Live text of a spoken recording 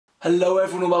Hello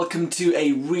everyone and welcome to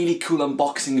a really cool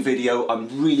unboxing video.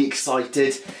 I'm really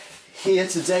excited. Here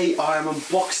today I am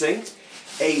unboxing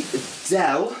a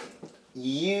Dell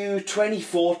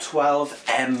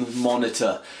U2412M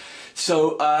monitor.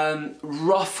 So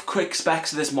rough quick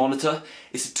specs of this monitor.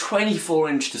 It's a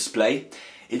 24-inch display,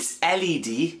 it's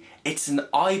LED, it's an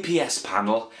IPS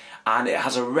panel, and it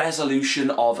has a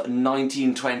resolution of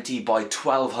 1920 by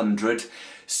 1200.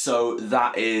 So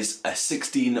that is a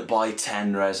 16 by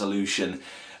 10 resolution,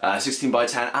 16 by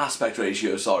 10 aspect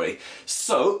ratio, sorry.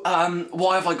 So,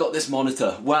 why have I got this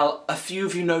monitor? Well, a few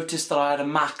of you noticed that I had a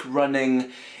Mac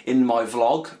running in my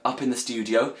vlog up in the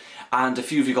studio, and a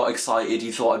few of you got excited,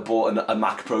 you thought I bought a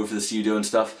Mac Pro for the studio and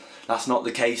stuff. That's not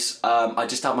the case. I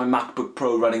just have my MacBook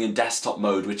Pro running in desktop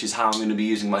mode, which is how I'm going to be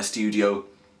using my studio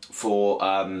for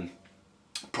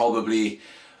probably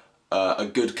a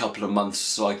good couple of months,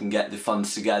 so I can get the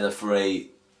funds together for a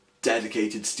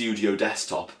dedicated studio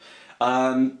desktop.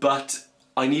 But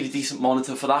I need a decent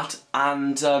monitor for that,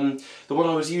 and the one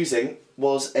I was using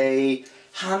was a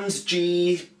Hans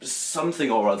G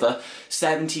something or other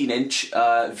 17-inch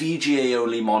VGA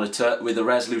only monitor with a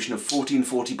resolution of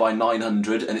 1440 by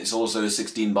 900, and it's also a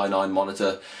 16 by 9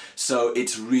 monitor, so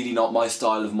it's really not my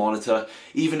style of monitor.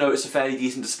 Even though it's a fairly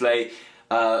decent display,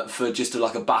 for just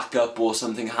like a backup or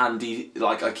something handy,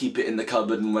 like I keep it in the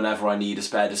cupboard, and whenever I need a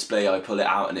spare display I pull it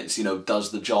out and it's, you know,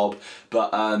 does the job, but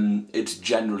it's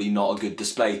generally not a good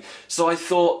display. So I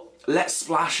thought, let's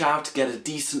splash out, get a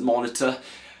decent monitor,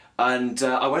 and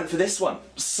I went for this one.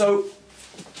 So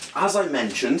as I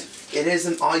mentioned, it is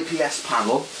an IPS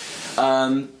panel,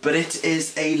 but it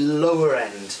is a lower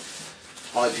end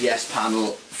IPS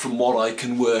panel from what I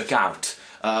can work out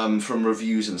from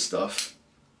reviews and stuff.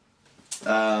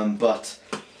 But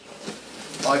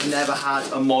I've never had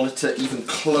a monitor even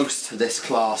close to this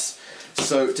class.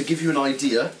 So to give you an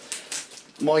idea,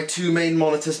 my two main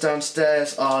monitors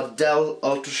downstairs are Dell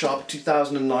Ultrasharp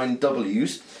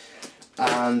 2009Ws,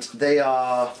 and they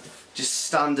are just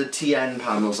standard TN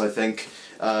panels, I think.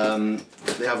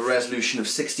 They have a resolution of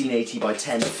 1680 by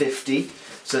 1050,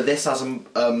 so this has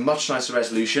a much nicer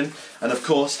resolution, and of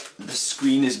course the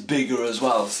screen is bigger as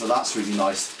well, so that's really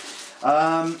nice.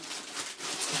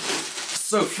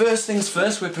 So first things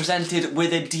first, we're presented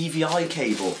with a DVI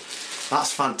cable.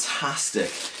 That's fantastic.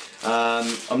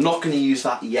 I'm not going to use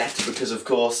that yet because of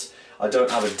course I don't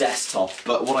have a desktop,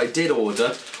 but what I did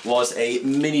order was a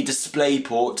mini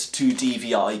DisplayPort to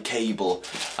DVI cable.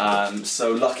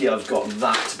 So lucky I've got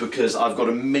that, because I've got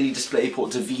a mini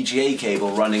DisplayPort to VGA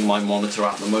cable running my monitor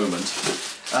at the moment.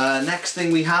 Next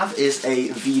thing we have is a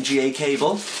VGA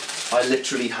cable. I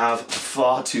literally have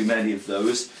far too many of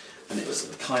those, and it was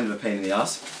kind of a pain in the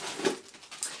ass.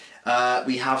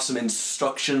 We have some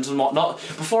instructions and whatnot.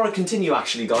 Before I continue,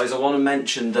 actually guys, I want to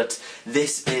mention that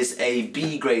this is a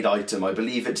B grade item. I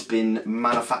believe it's been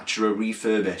manufacturer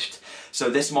refurbished. So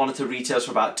this monitor retails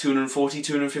for about £240,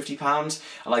 £250,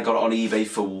 and I got it on eBay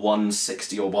for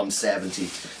 £160 or £170,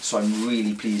 so I'm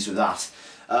really pleased with that.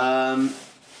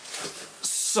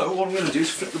 So what I'm going to do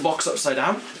is flip the box upside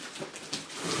down,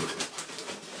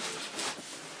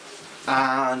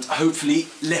 and hopefully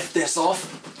lift this off.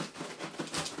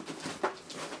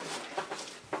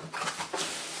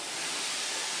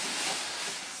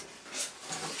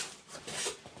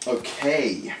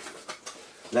 Okay,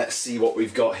 let's see what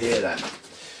we've got here then.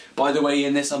 By the way,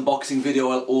 in this unboxing video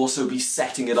I'll also be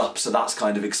setting it up, so that's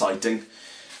kind of exciting.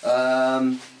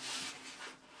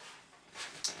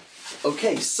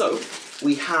 Okay, so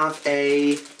we have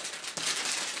a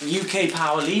UK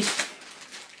power lead,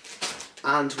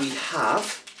 and we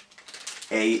have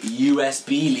a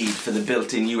USB lead for the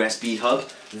built-in USB hub.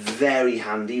 Very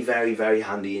handy, very, very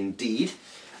handy indeed.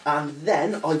 And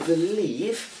then I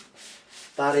believe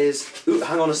that is, ooh,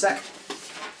 hang on a sec.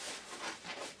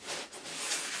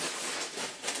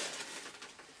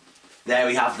 There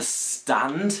we have the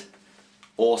stand.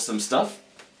 Awesome stuff.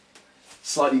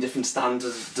 Slightly different stand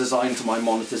design to my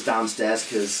monitors downstairs,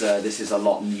 because this is a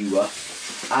lot newer.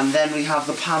 And then we have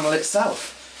the panel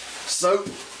itself. So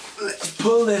let's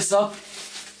pull this up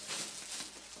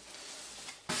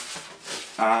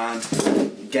and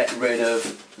get rid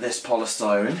of this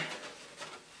polystyrene.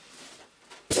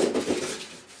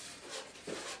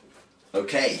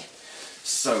 Okay,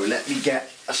 so let me get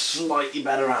a slightly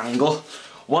better angle.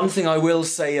 One thing I will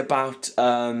say about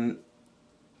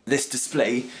this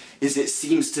display is it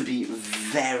seems to be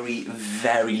very,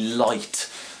 very light.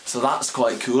 So that's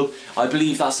quite cool. I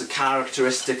believe that's a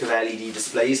characteristic of LED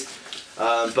displays,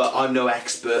 but I'm no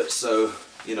expert, so,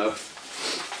 you know.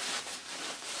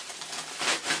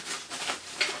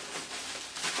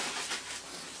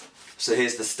 So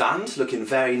here's the stand, looking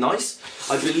very nice.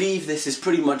 I believe this is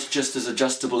pretty much just as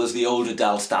adjustable as the older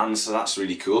Dell stands, so that's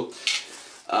really cool.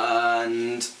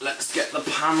 And let's get the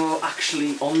panel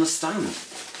actually on the stand.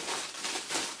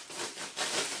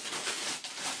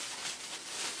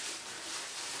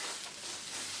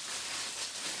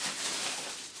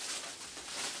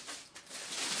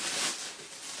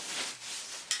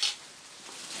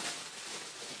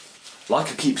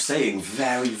 Like I keep saying,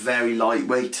 very, very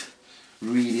lightweight.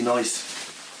 Really nice.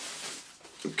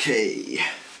 Okay.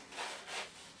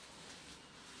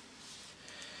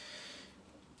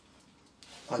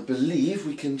 I believe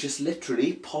we can just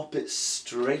literally pop it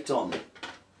straight on.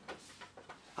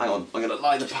 Hang on, I'm going to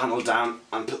lie the panel down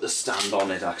and put the stand on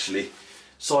it actually.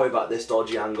 Sorry about this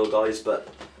dodgy angle guys, but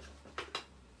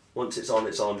once it's on,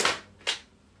 it's on.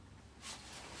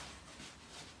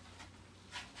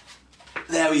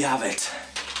 There we have it.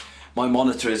 My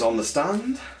monitor is on the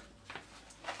stand.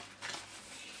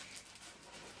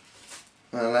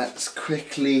 And let's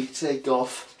quickly take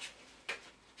off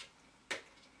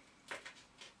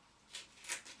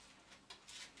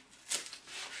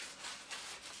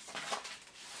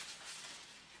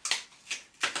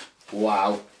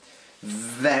wow,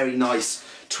 very nice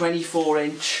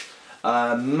 24-inch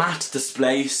matte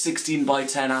display,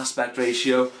 16:10 aspect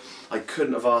ratio. I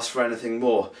couldn't have asked for anything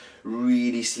more.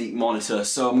 Really sleek monitor.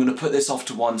 So I'm going to put this off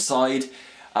to one side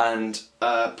and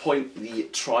point the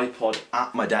tripod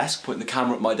at my desk, point the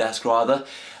camera at my desk rather,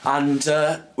 and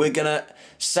we're going to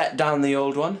set down the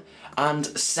old one and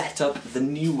set up the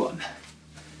new one.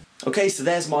 Okay, so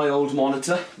there's my old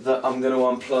monitor that I'm going to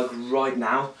unplug right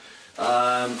now.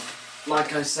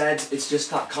 Like I said, it's just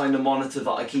that kind of monitor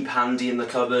that I keep handy in the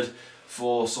cupboard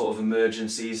for sort of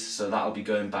emergencies, so that'll be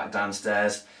going back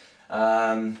downstairs.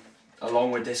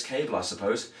 Along with this cable, I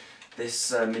suppose.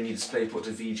 This mini display put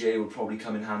to VGA will probably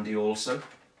come in handy also.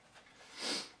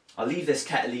 I'll leave this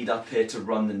kettle lead up here to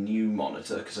run the new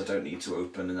monitor because I don't need to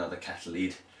open another kettle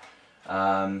lead.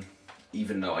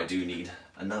 Even though I do need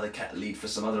another kettle lead for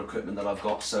some other equipment that I've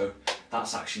got, so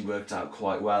that's actually worked out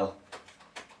quite well.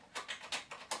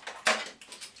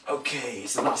 Okay,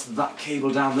 so that's that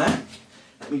cable down there.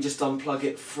 Let me just unplug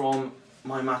it from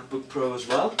my MacBook Pro as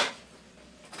well.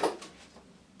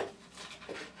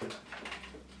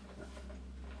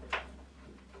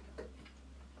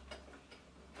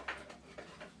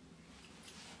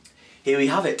 Here we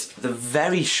have it, the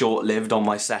very short-lived on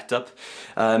my setup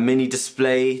mini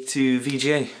display to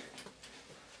VGA.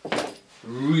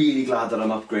 Really glad that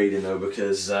I'm upgrading though,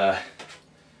 because I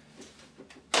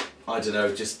don't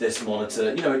know, just this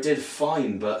monitor, you know, it did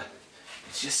fine, but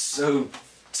it's just so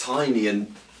tiny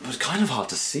and it was kind of hard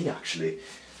to see actually.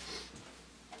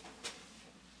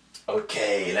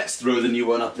 Okay, let's throw the new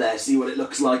one up there, see what it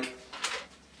looks like.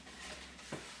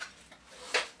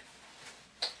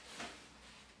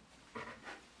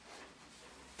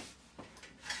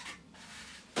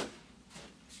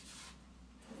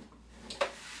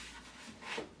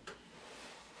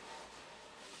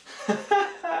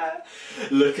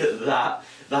 Look at that.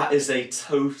 That is a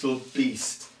total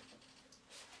beast.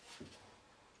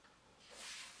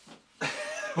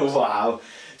 Wow.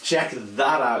 Check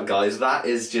that out, guys. That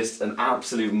is just an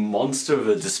absolute monster of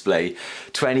a display.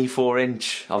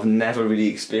 24-inch. I've never really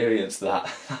experienced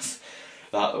that.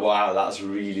 Wow, that's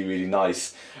really, really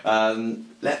nice.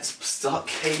 Let's start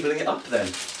cabling it up then.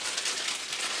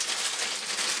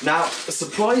 Now,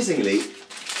 surprisingly,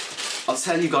 I'll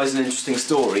tell you guys an interesting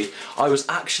story. I was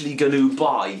actually going to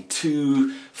buy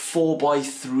two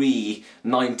 4x3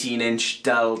 19-inch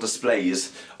Dell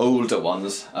displays, older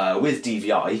ones, with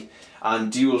DVI,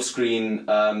 and dual screen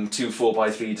two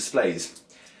 4x3 displays.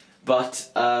 But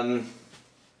I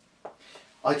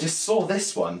just saw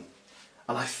this one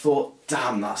and I thought,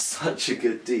 damn, that's such a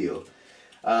good deal.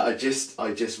 I just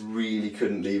really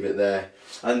couldn't leave it there.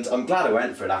 And I'm glad I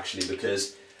went for it actually,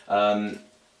 because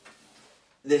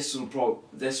this will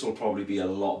probably be a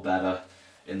lot better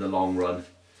in the long run.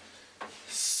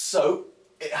 So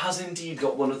it has indeed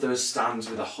got one of those stands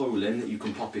with a hole in that you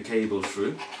can pop your cable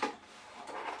through,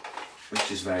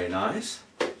 which is very nice.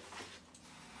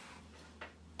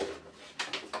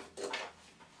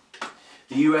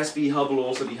 The USB hub will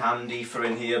also be handy for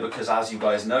in here because, as you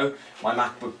guys know, my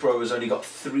MacBook Pro has only got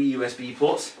 3 USB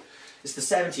ports. It's the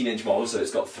 17-inch model, so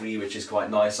it's got 3, which is quite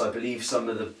nice. I believe the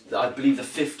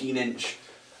 15-inch,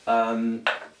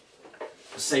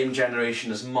 same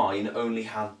generation as mine, only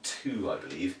had 2, I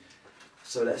believe.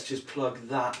 So let's just plug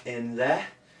that in there.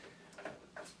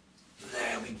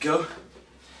 There we go.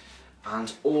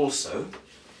 And also,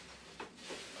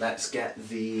 let's get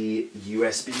the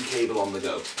USB cable on the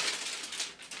go.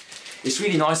 It's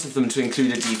really nice of them to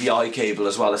include a DVI cable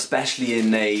as well, especially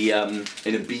in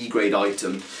a B grade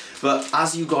item. But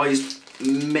as you guys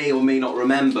may or may not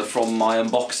remember from my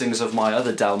unboxings of my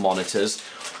other Dell monitors,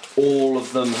 all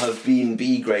of them have been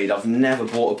B grade. I've never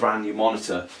bought a brand new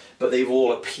monitor, but they've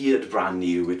all appeared brand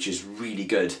new, which is really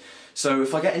good. So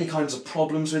if I get any kinds of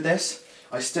problems with this,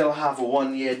 I still have a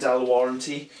 1-year Dell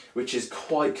warranty, which is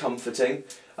quite comforting.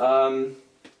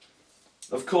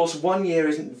 Of course, 1 year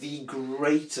isn't the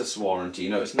greatest warranty, you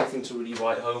know, it's nothing to really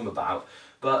write home about,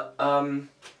 but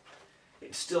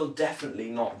it's still definitely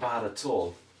not bad at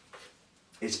all.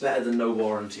 It's better than no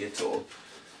warranty at all.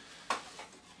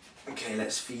 Okay,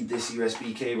 let's feed this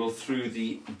USB cable through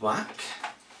the back.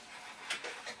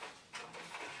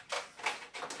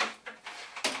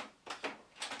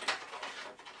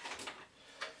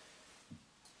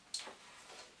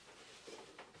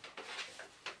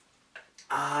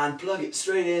 And plug it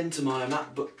straight into my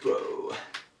MacBook Pro.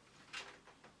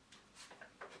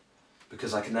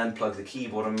 Because I can then plug the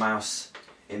keyboard and mouse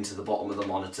into the bottom of the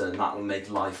monitor, and that will make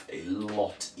life a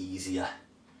lot easier.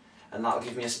 And that'll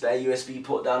give me a spare USB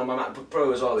port down on my MacBook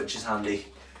Pro as well, which is handy.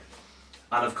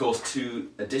 And of course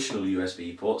 2 additional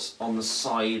USB ports on the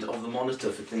side of the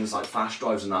monitor for things like flash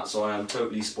drives and that, so I am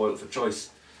totally spoilt for choice.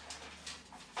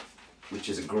 Which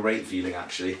is a great feeling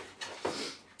actually.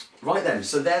 Right then,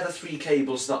 so they're the 3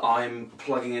 cables that I'm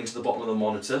plugging into the bottom of the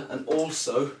monitor, and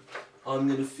also I'm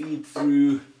going to feed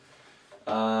through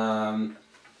the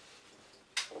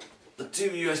 2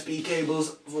 USB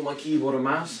cables for my keyboard and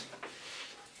mouse.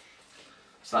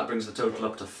 So that brings the total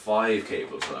up to 5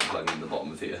 cables that I'm plugging in the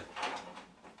bottom of here.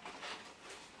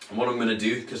 And what I'm going to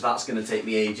do, because that's going to take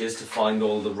me ages to find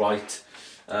all the right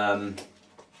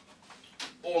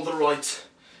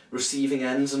receiving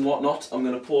ends and whatnot, I'm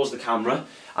going to pause the camera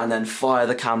and then fire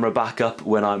the camera back up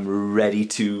when I'm ready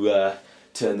to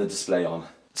turn the display on.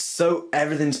 So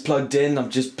everything's plugged in, I've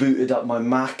just booted up my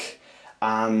Mac,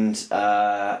 and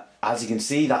as you can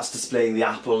see, that's displaying the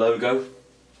Apple logo.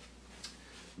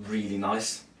 Really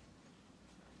nice.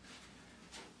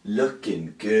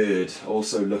 Looking good,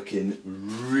 also looking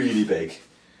really big,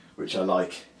 which I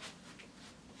like.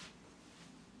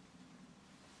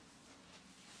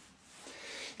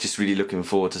 Just really looking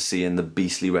forward to seeing the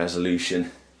beastly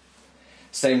resolution.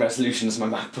 Same resolution as my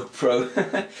MacBook Pro.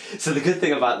 So the good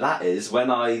thing about that is when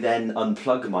I then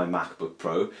unplug my MacBook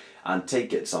Pro and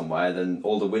take it somewhere, then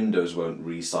all the windows won't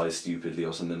resize stupidly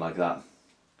or something like that.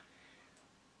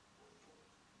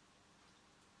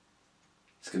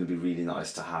 It's going to be really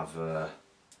nice to have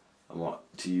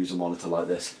to use a monitor like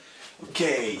this.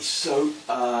 Okay, so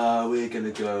we're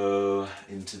going to go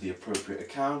into the appropriate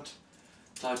account.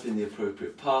 Type in the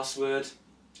appropriate password,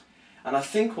 and I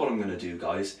think what I'm going to do,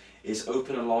 guys, is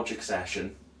open a Logic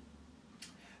session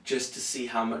just to see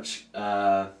how much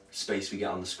space we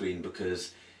get on the screen,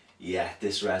 because yeah,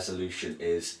 this resolution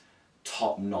is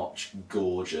top-notch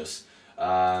gorgeous.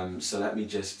 So let me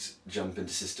just jump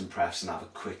into System Prefs and have a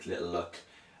quick little look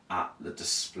at the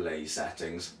display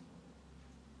settings.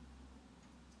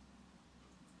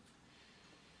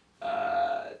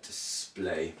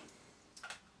 Display.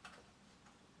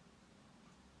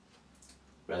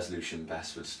 Resolution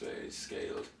best for display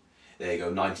scaled. There you go,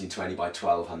 1920 by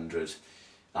 1200.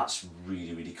 That's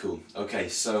really, really cool. Okay,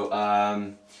 so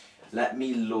let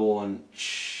me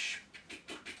launch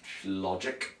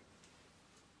Logic.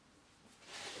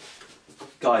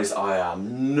 Guys, I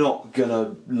am not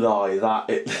gonna lie, that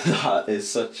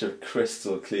is such a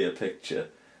crystal clear picture.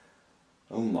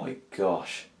 Oh my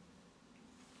gosh.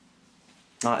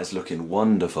 That is looking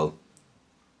wonderful.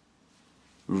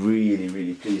 Really,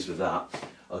 really pleased with that.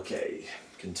 Okay,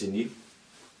 continue.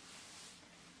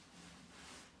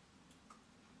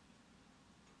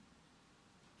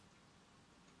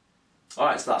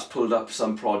 Alright, so that's pulled up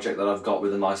some project that I've got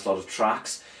with a nice lot of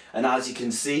tracks, and as you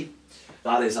can see,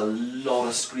 that is a lot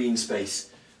of screen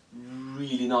space.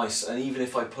 Really nice. And even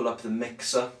if I pull up the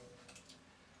mixer,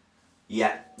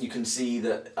 yeah, you can see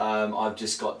that I've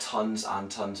just got tons and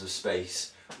tons of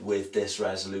space with this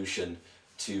resolution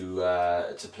to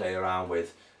play around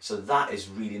with. So that is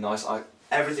really nice.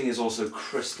 Everything is also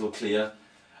crystal clear.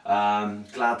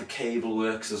 Glad the cable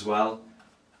works as well.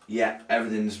 Yeah,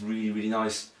 everything's really, really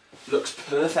nice. Looks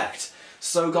perfect.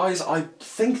 So guys, I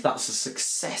think that's a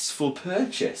successful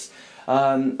purchase.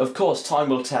 Of course, time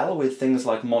will tell with things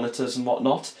like monitors and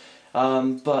whatnot.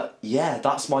 But yeah,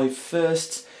 that's my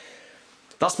first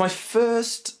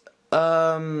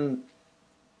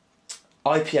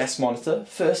IPS monitor,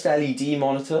 first LED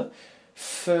monitor,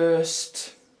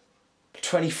 first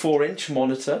 24-inch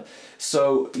monitor.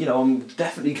 So, you know, I'm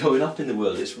definitely going up in the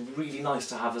world. It's really nice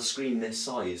to have a screen this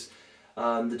size.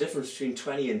 The difference between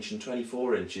 20" and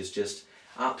 24" is just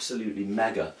absolutely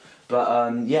mega.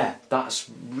 But yeah, that's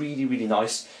really, really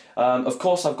nice. Of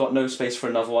course I've got no space for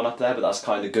another one up there, but that's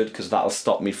kind of good because that'll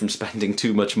stop me from spending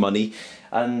too much money.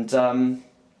 And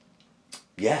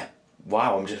yeah,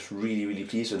 wow, I'm just really, really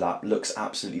pleased with that. Looks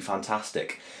absolutely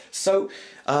fantastic. So,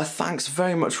 thanks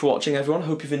very much for watching, everyone.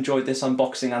 Hope you've enjoyed this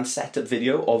unboxing and setup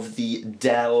video of the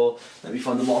Dell, let me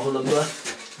find the model number,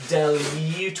 Dell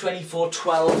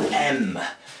U2412M.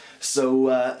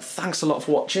 So, thanks a lot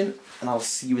for watching, and I'll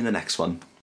see you in the next one.